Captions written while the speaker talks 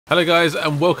Hello guys,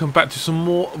 and welcome back to some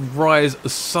more Ryse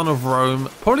Son of Rome.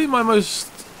 Probably my most,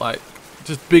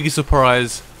 just biggest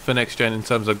surprise for next gen in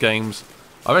terms of games.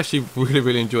 I'm actually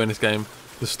really enjoying this game.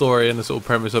 The story and the sort of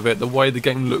premise of it, the way the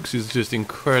game looks is just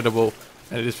incredible,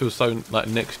 and it just feels so like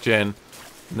next gen.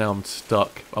 Now I'm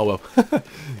stuck. Oh well.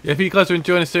 Yeah, if you guys are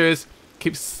enjoying the series,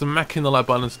 keep smacking the like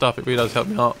button and stuff. It really does help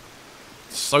me out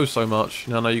so much.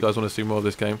 Now I know you guys want to see more of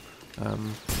this game.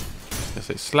 Let's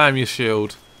say slam your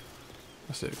shield.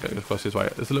 That's it, go across this way.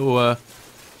 There's a little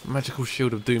magical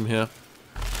shield of doom here.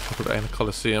 I'll put that in the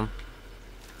Colosseum.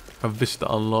 A vista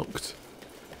unlocked.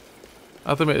 I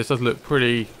have to admit, this does look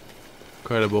pretty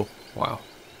incredible. Wow.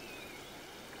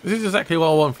 This is exactly what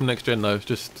I want from next gen though. It's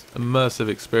just immersive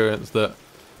experience that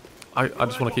I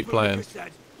just want to keep playing.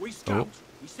 We scout,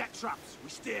 we set traps, we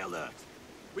stay alert.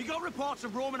 We got reports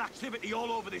of Roman activity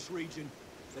all over this region.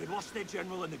 They've lost their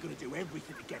general and they're going to do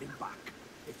everything to get him back.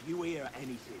 If you hear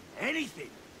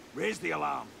anything, raise the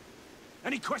alarm.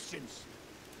 Any questions?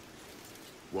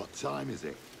 What time is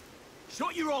it?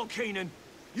 Shut your all, Keenan.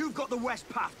 You've got the west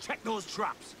path. Check those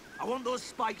traps. I want those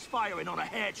spikes firing on a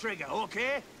hair trigger,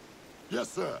 okay? Yes,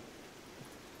 sir.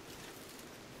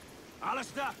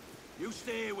 Alistair, you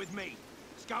stay here with me.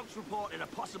 Scouts reported a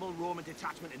possible Roman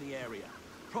detachment in the area.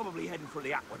 Probably heading for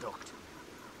the aqueduct.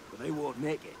 But they won't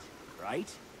make it,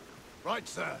 right? Right,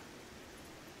 sir.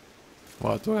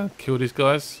 What, do I kill these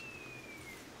guys?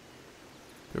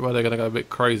 Well, they're going to go a bit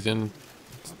crazy and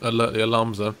alert the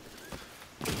alarms though.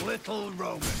 Little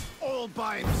Roman, all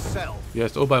by himself.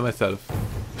 Yes, all by myself.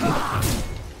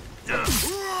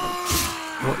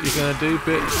 What you gonna do,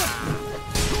 bitch?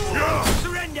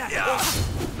 Surrender!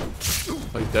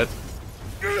 Oh, he's dead.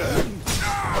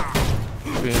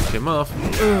 Finish him off.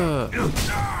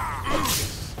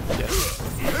 Yes.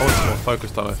 Oh, it's more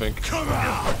focus time, I think.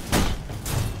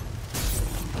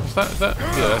 Is that?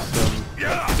 Yeah, that's,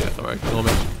 yeah, alright, ignore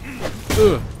me.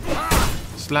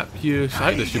 Slap you. I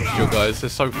hate the stupid shield guys, they're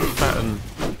so fat and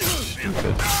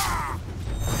stupid.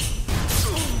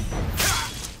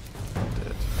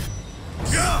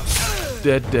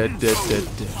 Dead.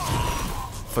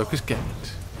 Focus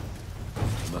gained.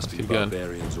 Must be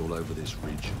barbarians all over this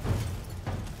region.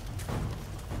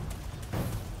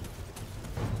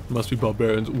 Must be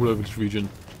barbarians all over this region.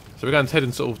 So we're going to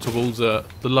head sort of towards the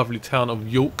lovely town of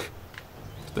York.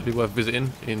 It's definitely worth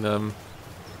visiting in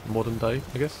modern day,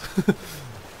 I guess.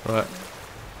 Right.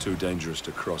 Too dangerous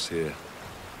to cross here.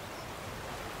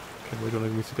 Okay, where do you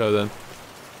want me to go then?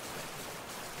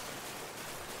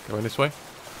 Going this way?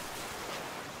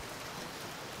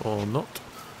 Or not?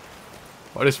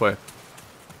 Right, this way.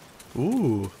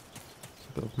 Ooh. It's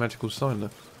a bit of magical sign there.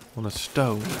 On a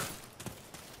stone.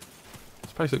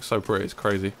 This place looks so pretty, it's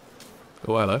crazy.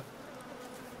 Oh, hello.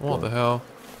 What the hell?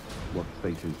 What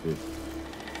fate is this?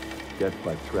 Death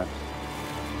by traps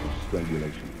or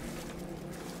strangulation?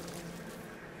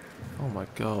 Oh my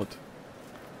god.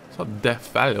 It's like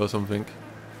Death Valley or something.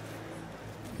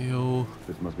 Ew.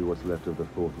 This must be what's left of the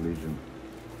 4th Legion.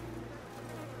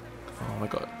 Oh my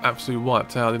god, absolutely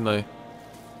wiped out, didn't they?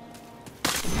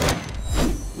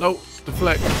 No,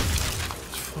 deflect.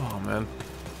 Oh man,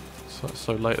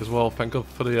 so late as well. Thank God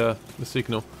for the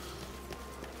signal.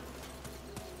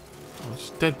 Oh,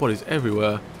 there's dead bodies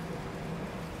everywhere.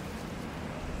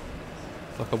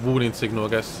 It's like a warning signal, I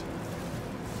guess.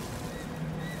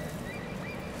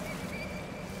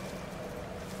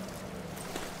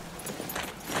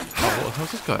 Oh, what the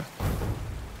hell's this guy?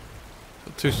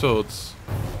 Got 2 swords.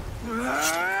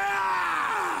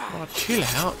 Oh, chill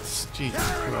out.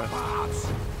 Jesus Christ.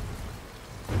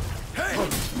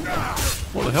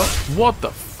 What the hell? What the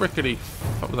frickety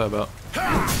fuck was that about?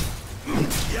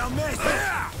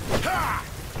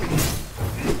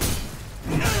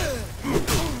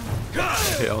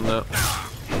 Hit on that.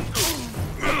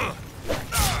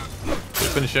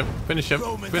 Finish him.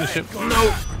 No!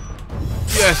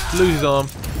 Yes, lose his arm.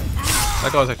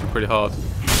 That guy's actually pretty hard.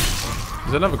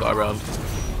 There's another guy around.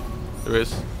 There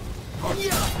is.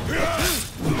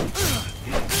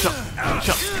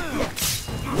 Shut.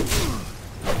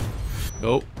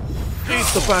 Oh. Eat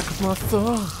the back of my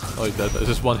thumb. Oh, he's dead. There's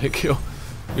just one hit kill.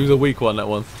 He was a weak one, that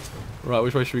one. Right,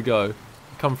 which way should we go? We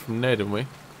come from there, didn't we?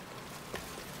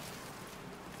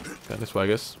 Going this way, I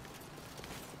guess.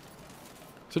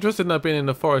 It's interesting though, being in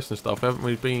the forest and stuff. We haven't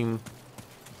really been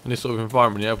in this sort of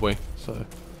environment yet, have we? So.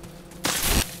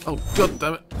 Oh, god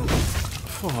damn it.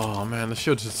 Oh man, the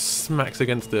shield just smacks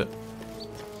against it.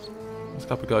 There's a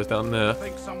couple of guys down there.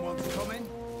 Think someone's coming?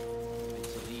 If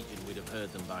it's a legion, we'd have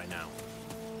heard them by now.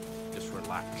 Just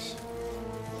relax.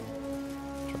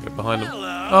 Try to get behind them.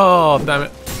 Oh, damn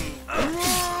it.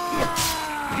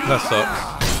 That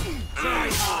sucks.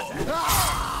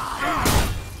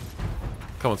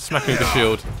 Come on, smack him with the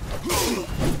shield.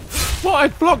 What? I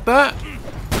blocked that!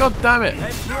 God damn it!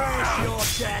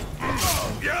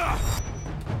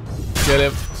 Get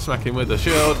him. Smack him with the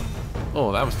shield.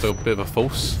 Oh, that was still a bit of a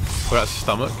force for that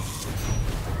stomach.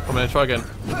 Come on, try again.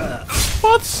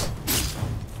 What?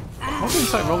 Am I doing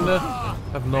something wrong there? I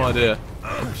have no idea.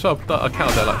 I'm sure I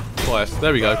counted that like twice.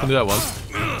 There we go. I can do that once.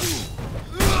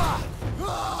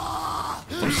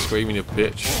 Stop screaming, you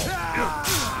bitch.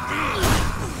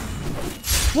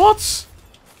 What?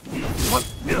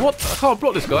 What? I can't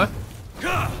block this guy.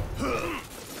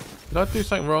 Did I do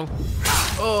something wrong?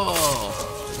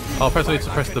 Oh, I perhaps I need to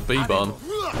press the B button.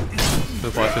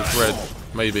 That's why it says red.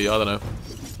 Maybe, I don't know.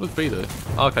 What does B do?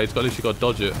 Oh, okay, it's got, at least you got to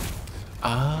dodge it.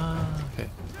 Ah, okay.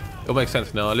 It'll make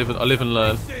sense now. I live and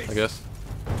learn, I guess.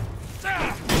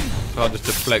 Can't just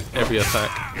deflect every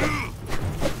attack.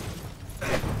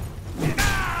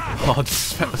 Oh, I just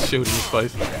smacked the shield in his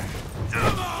face.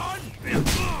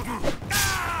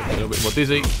 A little bit more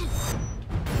dizzy.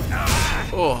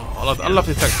 Oh, I love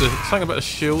the attacks. There's something about the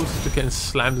shield just getting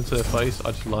slammed into their face.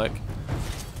 I just like.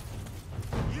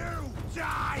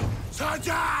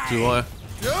 Do I?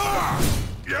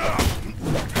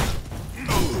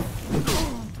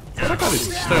 That guy is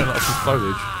staring at some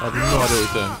foliage. I have no idea what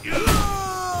he's doing.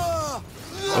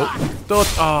 Oh,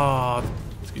 dodge! Ah,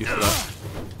 excuse for that.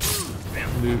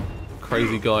 New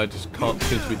crazy guy just can't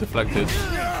seem to be deflected.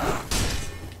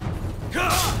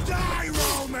 Die,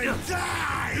 Roman,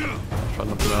 die! Try to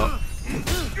knock him out.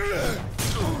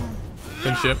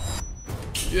 Finish him.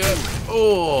 Yeah.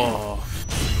 Oh.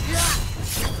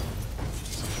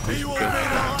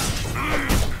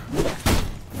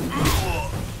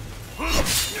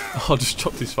 I'll just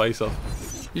chop his face off.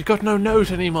 You've got no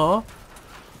nose anymore.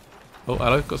 Oh,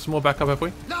 hello. Got some more backup, have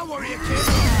we? Now worry, kid.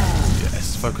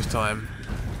 Yes. Focus time.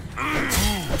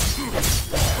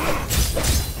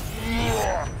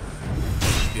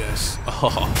 Yes.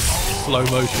 Oh, slow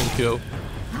motion kill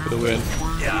for the win.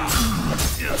 Get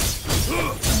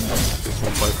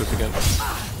more focus again.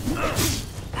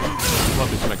 Might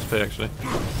be some XP actually.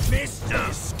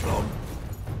 Mr. Scum.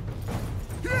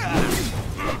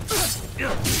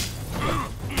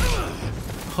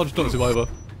 I'll just knock him over.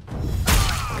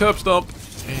 Curb stomp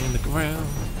in the ground.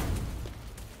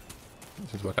 This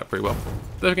seems to work out pretty well.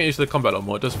 Definitely get used to the combat a lot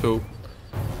more. It does feel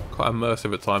quite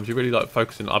immersive at times. You really like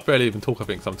focusing. I barely even talk, I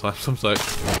think, sometimes. I'm so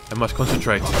I must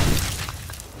concentrate.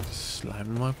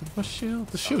 Slam my shield.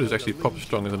 The shield is actually proper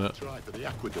strong, isn't it? Try for the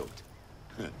aqueduct.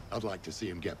 I'd like to see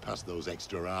him get past those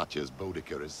extra archers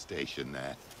Boudica has stationed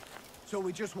there. So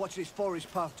we just watch this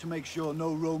forest path to make sure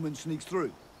no Roman sneaks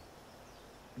through?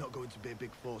 Not going to be a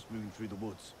big force moving through the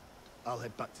woods. I'll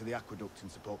head back to the aqueduct and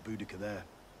support Boudica there.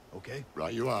 Okay?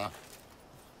 Right you are.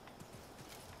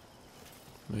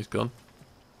 He's gone.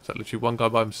 Is that literally one guy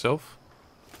by himself?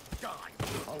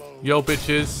 Hello. Yo,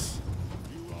 bitches.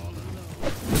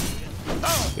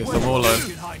 Yes, I'm all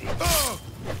alone.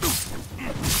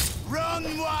 Run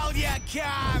while you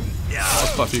can.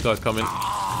 There's quite a few guys coming.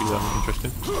 Be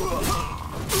interesting.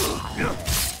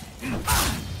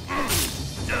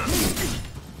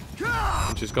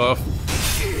 Punch this guy off.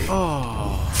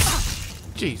 Oh,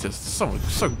 Jesus!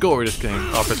 So gory this game.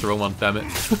 Oh, I pressed the wrong one. Damn it.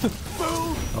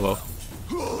 Oh well.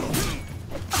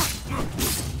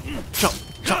 Chop,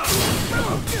 chop.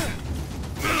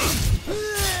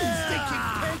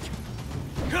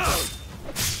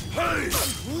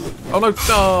 Oh no!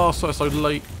 Oh, so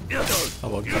late. Oh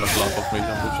well, kind of laugh off me,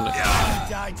 unfortunately.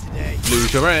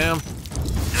 Lose your ram.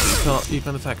 You can't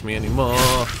even attack me anymore.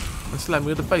 And slam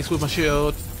me in the face with my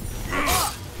shield.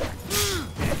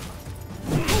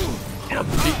 I'll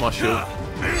eat my shield.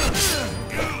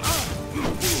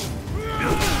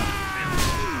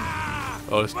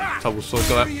 Oh, this double sword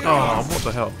guy. Oh, what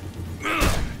the hell?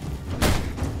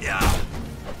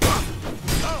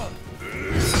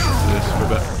 This for a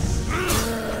bit.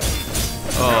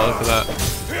 Oh, look at that.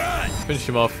 Finish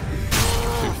him off.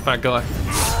 Big fat guy.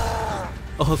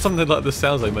 Oh, something like the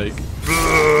sounds they make.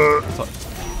 It's like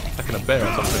attacking a bear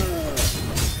or something.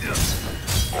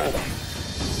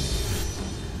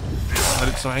 I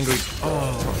look so angry.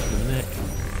 Oh, the neck.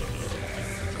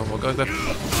 Come on, guys, left.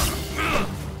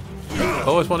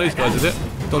 Oh, it's one of these guys, is it?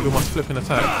 Dog with my flipping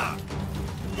attack.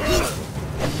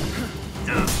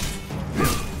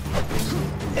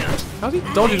 How's he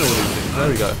dodging all these things? There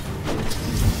we go.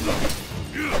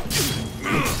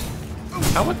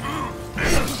 How much?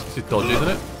 This is dodgy, isn't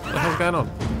it? What the hell's going on?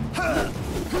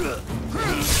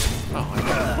 Oh my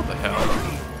god, what the hell?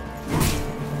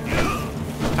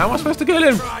 How am I supposed to get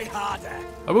him?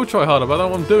 I will try harder, but I don't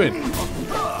know what I'm doing.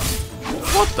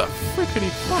 What the frickity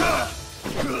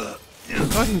fuck?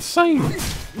 That's insane.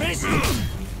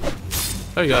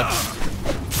 There you go.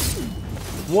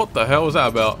 What the hell was that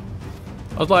about?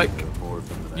 I was like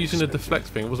using the deflect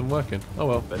thing, it wasn't working. Oh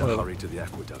well. Better hurry to the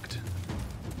aqueduct.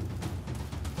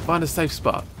 Find a safe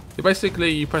spot.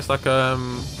 Basically, you press like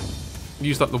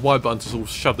use like the Y button to sort of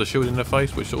shove the shield in their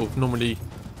face, which sort of normally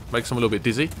makes them a little bit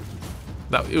dizzy.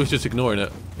 That it was just ignoring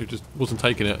it. It just wasn't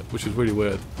taking it, which is really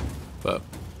weird. But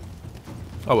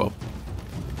oh well.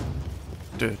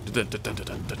 What are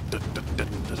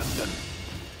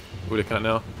we looking at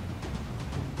now?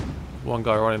 One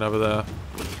guy running over there.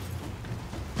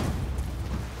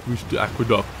 Reach the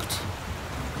aqueduct.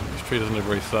 This tree doesn't look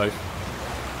very safe.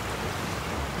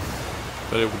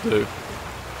 But it will do.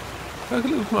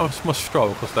 Look at my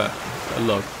stroll across that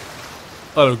log.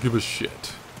 I don't give a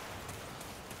shit.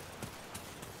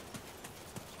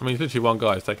 I mean, literally one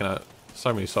guy has taken out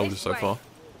so many soldiers so far.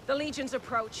 The legions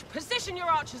approach. Position your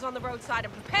archers on the roadside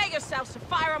and prepare yourselves to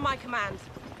fire on my command.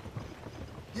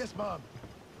 Yes, Mom.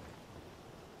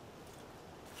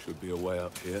 Should be a way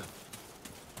up here.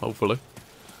 Hopefully.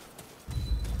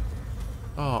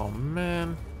 Oh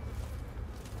man.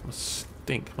 Must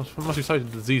stink. Must be so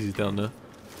many diseases down there.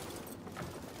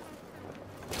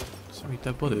 So many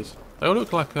dead bodies. They all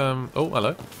look like oh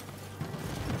hello.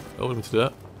 Oh, let me do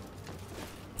that.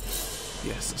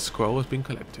 Yes, a scroll has been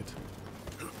collected.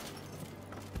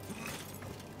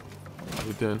 What are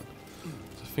we doing?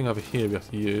 There's a thing over here we have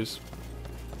to use.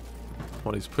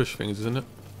 One of these push things, isn't it?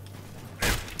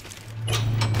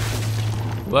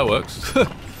 Well, that works.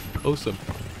 Awesome.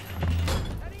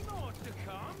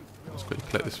 Let's quickly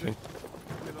collect this thing.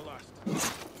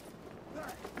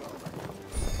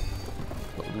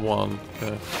 Got one.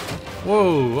 Okay.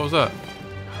 Whoa! What was that?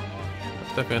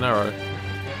 That's definitely an arrow.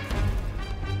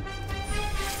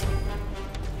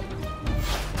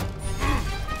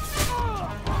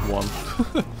 One.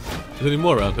 Is there any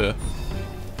more around here?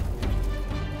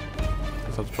 Guess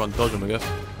I'll have to try and dodge them, I guess.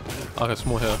 Okay, there's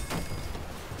more here.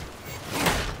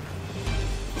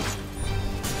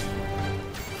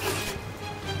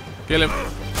 Kill him.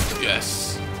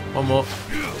 Yes. One more.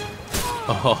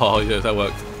 Oh, yeah, that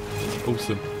worked.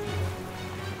 Awesome.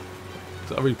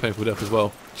 So I'm really painful death as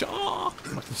well. I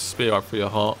can spear up through your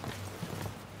heart.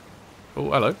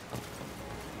 Oh, hello.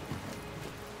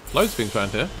 Loads of things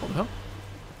around here. What the hell?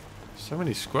 So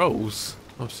many scrolls.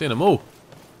 I'm seeing them all.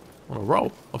 On a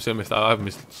roll. Obviously I missed that. I haven't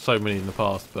missed so many in the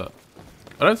past, but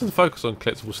I don't tend to focus on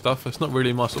collectible stuff. It's not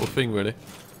really my sort of thing, really.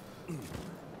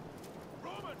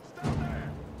 Roman, stand there!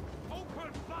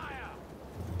 Open fire!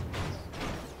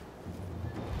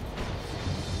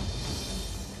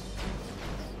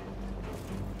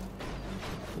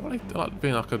 Why do they like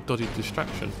being like a dodgy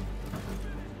distraction?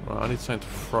 Right, I need something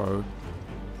to throw.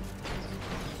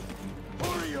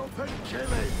 Hurry up and kill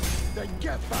him! Then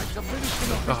get back to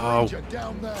finishing off this ranger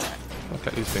down there! I'll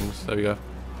collect these things. There we go.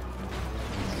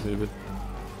 Keep moving.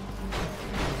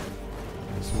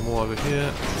 Some more over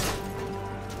here.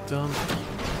 Done.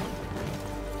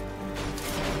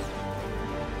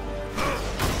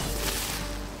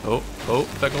 Oh,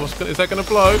 is that gonna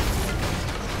blow?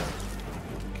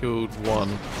 Killed one,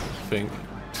 I think.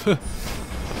 That's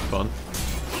fun.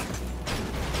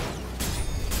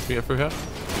 Can we get through here?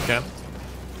 We can.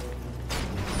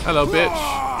 Hello, bitch.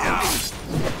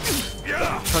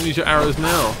 Try and use your arrows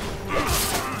now.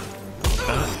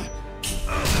 Damn it.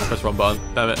 Press one button.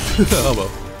 Damn it. Oh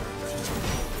well.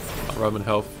 Roman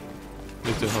health.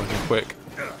 Need to do something quick.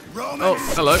 Oh,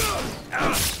 hello. Let's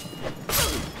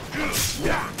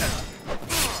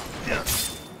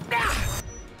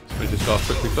finish this guy off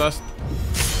quickly first.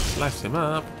 Slice him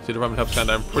up. See the Roman health's going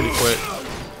down pretty quick.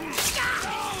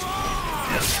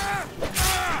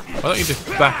 Why don't you just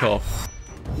back off?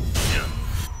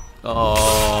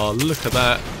 Oh, look at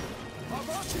that.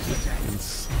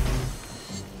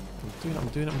 I'm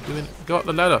doing it. Go up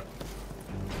the ladder.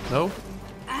 No?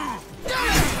 Oh,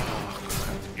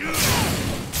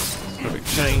 perfect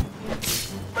chain.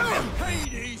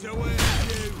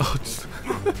 Oh, just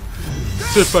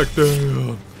sit back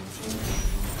down.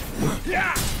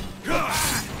 Yes!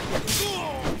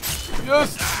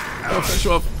 Oh, finish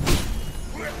you off.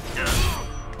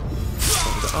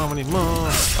 How many more?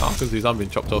 Oh, because these aren't being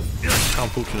chopped off. How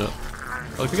unfortunate.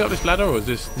 Oh, can we get up this ladder, or is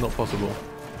this not possible?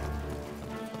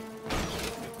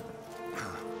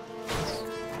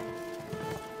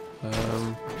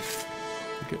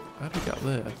 How do we get up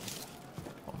there?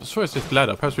 Oh, I'm sure it's this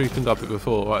ladder. Perhaps we can go up it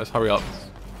before. Right, let's hurry up.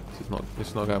 This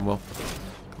is not going well.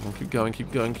 Come on, keep going.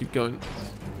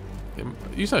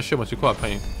 Using that shield must be quite a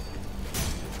pain.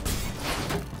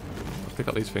 Let's pick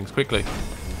up these things quickly.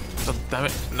 Oh, damn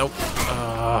it. Nope.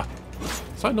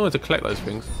 It's so annoying to collect those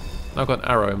things. I've got an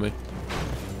arrow in me.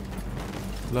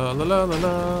 La la la la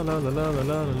la la la la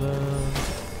la la.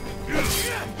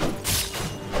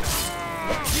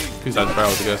 Use those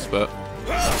barrels, I guess, but.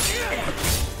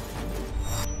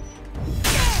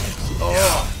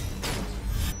 Oh.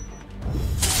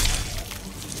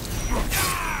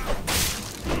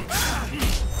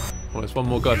 Well, there's one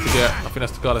more guy to get. I think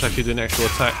that's the guy that's actually doing extra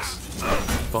attacks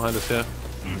behind us here.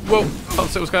 Whoa! Can't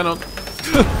see what's going on.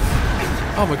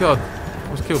 Oh my god!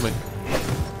 Almost killed me.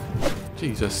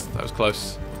 Jesus, that was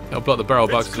close. I'll block the barrel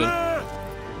by accident.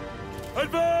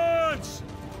 Advance!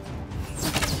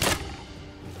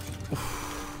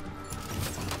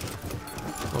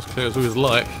 Not as clear as we would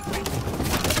like.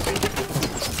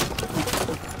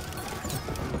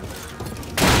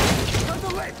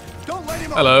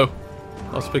 Hello.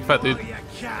 That's a big fat dude.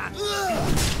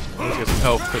 Let's get some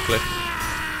health quickly.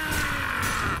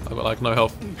 I've got like no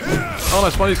health. Oh,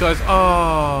 that's one of these guys.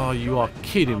 Oh, you are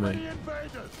kidding me.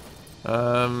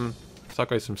 So I'll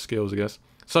go some skills, I guess.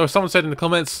 So someone said in the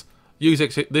comments, use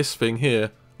this thing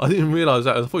here. I didn't realise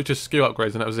that. I thought it was just skill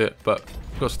upgrades and that was it. But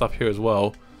we've got stuff here as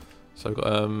well. So I've got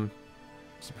some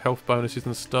health bonuses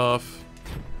and stuff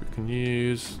we can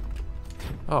use.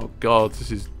 Oh god,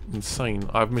 this is insane.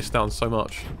 I've missed out on so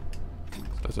much.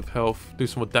 Loads of health. Do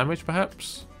some more damage,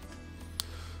 perhaps.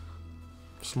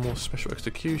 Some more special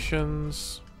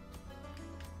executions.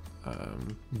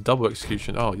 Double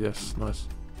execution. Oh yes, nice.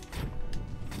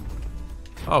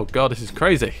 Oh god, this is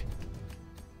crazy.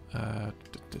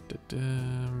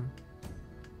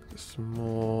 Some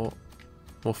more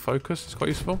focus. It's quite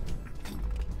useful.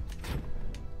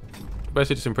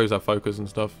 Basically, just improves our focus and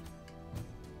stuff.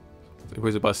 It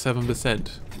improves it by 7%.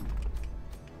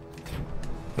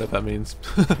 Whatever that means.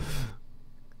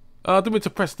 Oh, I didn't mean to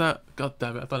press that. God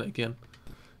damn it, I've done it again.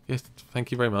 Yes, thank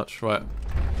you very much. Right.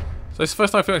 So it's the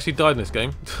first time I've actually died in this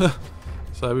game.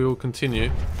 So we will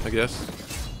continue, I guess.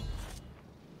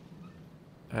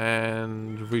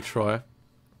 And retry.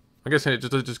 I guess it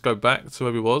just go back to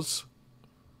where we was.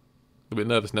 A bit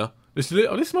nervous now. This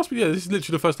must be, yeah, this is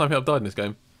literally the first time I've died in this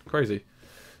game. Crazy.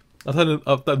 I've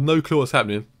had no clue what's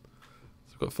happening.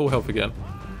 So I've got full health again.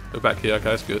 Go back here, okay,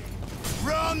 that's good.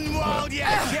 Run while you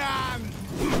can!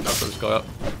 I'll put this guy up.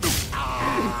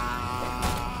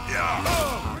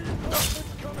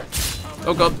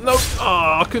 Oh god, no!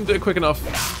 Oh, I couldn't do it quick enough.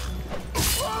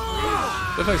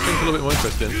 That makes things a little bit more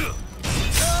interesting.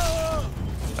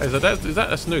 Hey,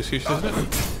 that's no excuse, isn't it?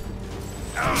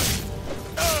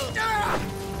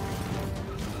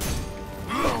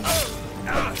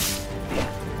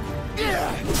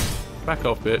 Back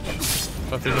off, bitch.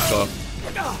 Don't finish this off.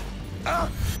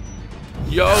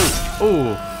 Yo!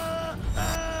 Oh!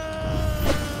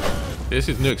 This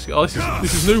is new. Oh,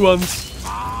 this is new ones.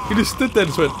 He just stood there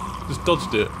and just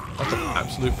dodged it. Like an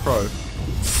absolute pro.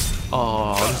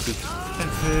 Oh, this is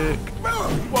epic.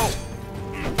 Whoa!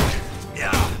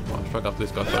 Right, strike after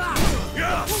this guy first.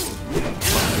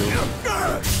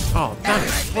 Oh, damn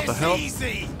it! What the hell?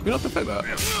 Can we not defect that?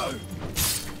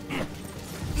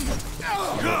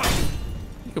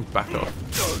 You can back off.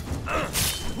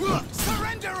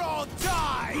 Surrender or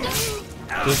die!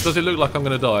 Does it look like I'm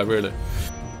gonna die, really?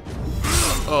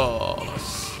 Oh.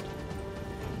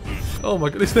 Oh my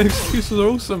god, these executions are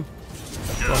awesome.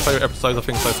 My favourite episodes, I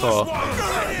think, so far.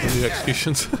 The new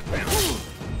executions.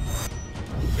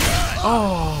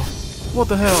 Oh, what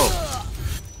the hell?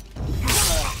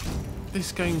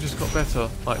 This game just got better,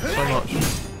 like, so much.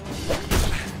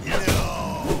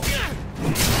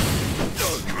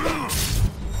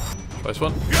 First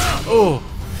one. Oh!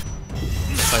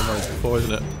 Same one as before,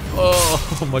 isn't it?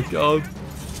 Oh my god.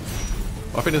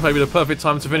 I think this may be the perfect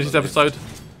time to finish this episode.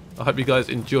 I hope you guys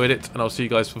enjoyed it, and I'll see you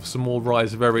guys for some more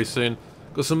Ryse very soon.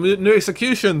 Got some new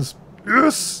executions!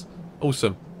 Yes!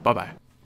 Awesome. Bye-bye.